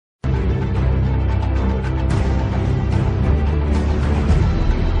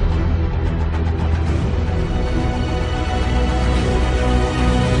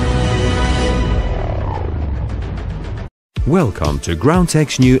Welcome to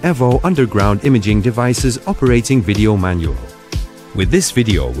GroundTech's new EVO underground imaging devices operating video manual. With this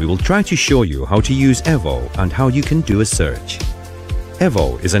video, we will try to show you how to use EVO and how you can do a search.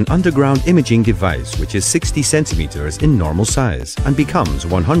 EVO is an underground imaging device which is 60 centimeters in normal size and becomes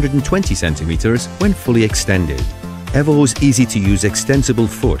 120 centimeters when fully extended. EVO's easy-to-use extensible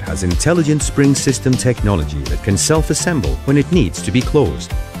foot has intelligent spring system technology that can self-assemble when it needs to be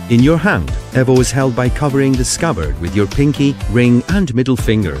closed. In your hand, EVO is held by covering the scabbard with your pinky, ring and middle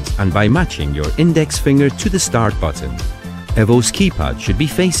fingers and by matching your index finger to the start button. EVO's keypad should be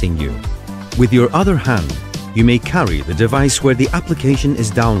facing you. With your other hand, you may carry the device where the application is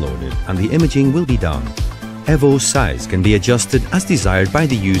downloaded and the imaging will be done. EVO's size can be adjusted as desired by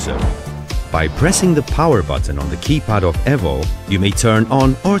the user. By pressing the power button on the keypad of EVO, you may turn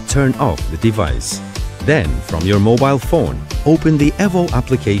on or turn off the device. Then, from your mobile phone, open the EVO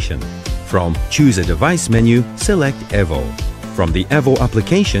application. From Choose a Device menu, select EVO. From the EVO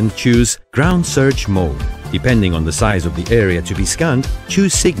application, choose Ground Search Mode. Depending on the size of the area to be scanned,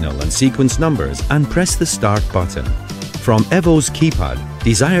 choose Signal and Sequence numbers and press the Start button. From EVO's keypad,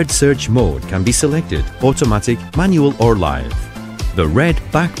 desired search mode can be selected, automatic, manual or live. The red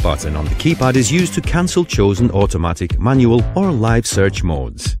back button on the keypad is used to cancel chosen automatic, manual or live search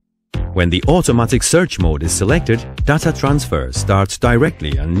modes. When the automatic search mode is selected, data transfer starts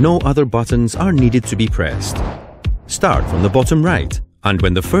directly and no other buttons are needed to be pressed. Start from the bottom right, and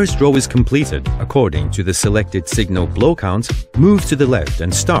when the first row is completed, according to the selected signal blow count, move to the left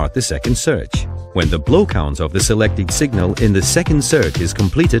and start the second search. When the blow count of the selected signal in the second search is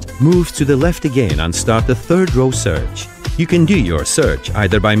completed, move to the left again and start the third row search. You can do your search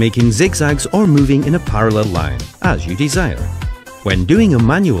either by making zigzags or moving in a parallel line, as you desire. When doing a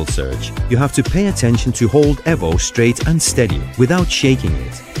manual search, you have to pay attention to hold EVO straight and steady without shaking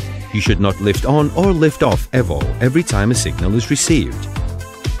it. You should not lift on or lift off EVO every time a signal is received.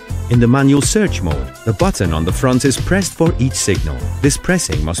 In the manual search mode, the button on the front is pressed for each signal. This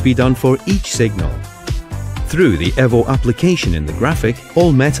pressing must be done for each signal. Through the EVO application in the graphic,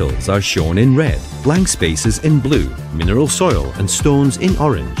 all metals are shown in red, blank spaces in blue, mineral soil and stones in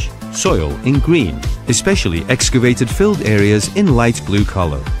orange, soil in green, especially excavated filled areas in light blue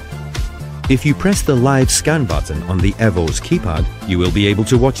color. If you press the live scan button on the EVO's keypad, you will be able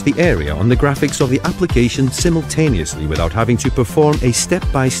to watch the area on the graphics of the application simultaneously without having to perform a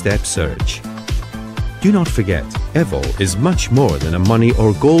step-by-step search. Do not forget, EVO is much more than a money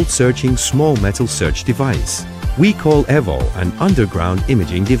or gold searching small metal search device. We call EVO an underground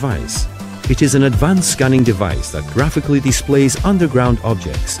imaging device. It is an advanced scanning device that graphically displays underground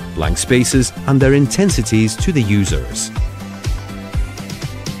objects, blank spaces and their intensities to the users.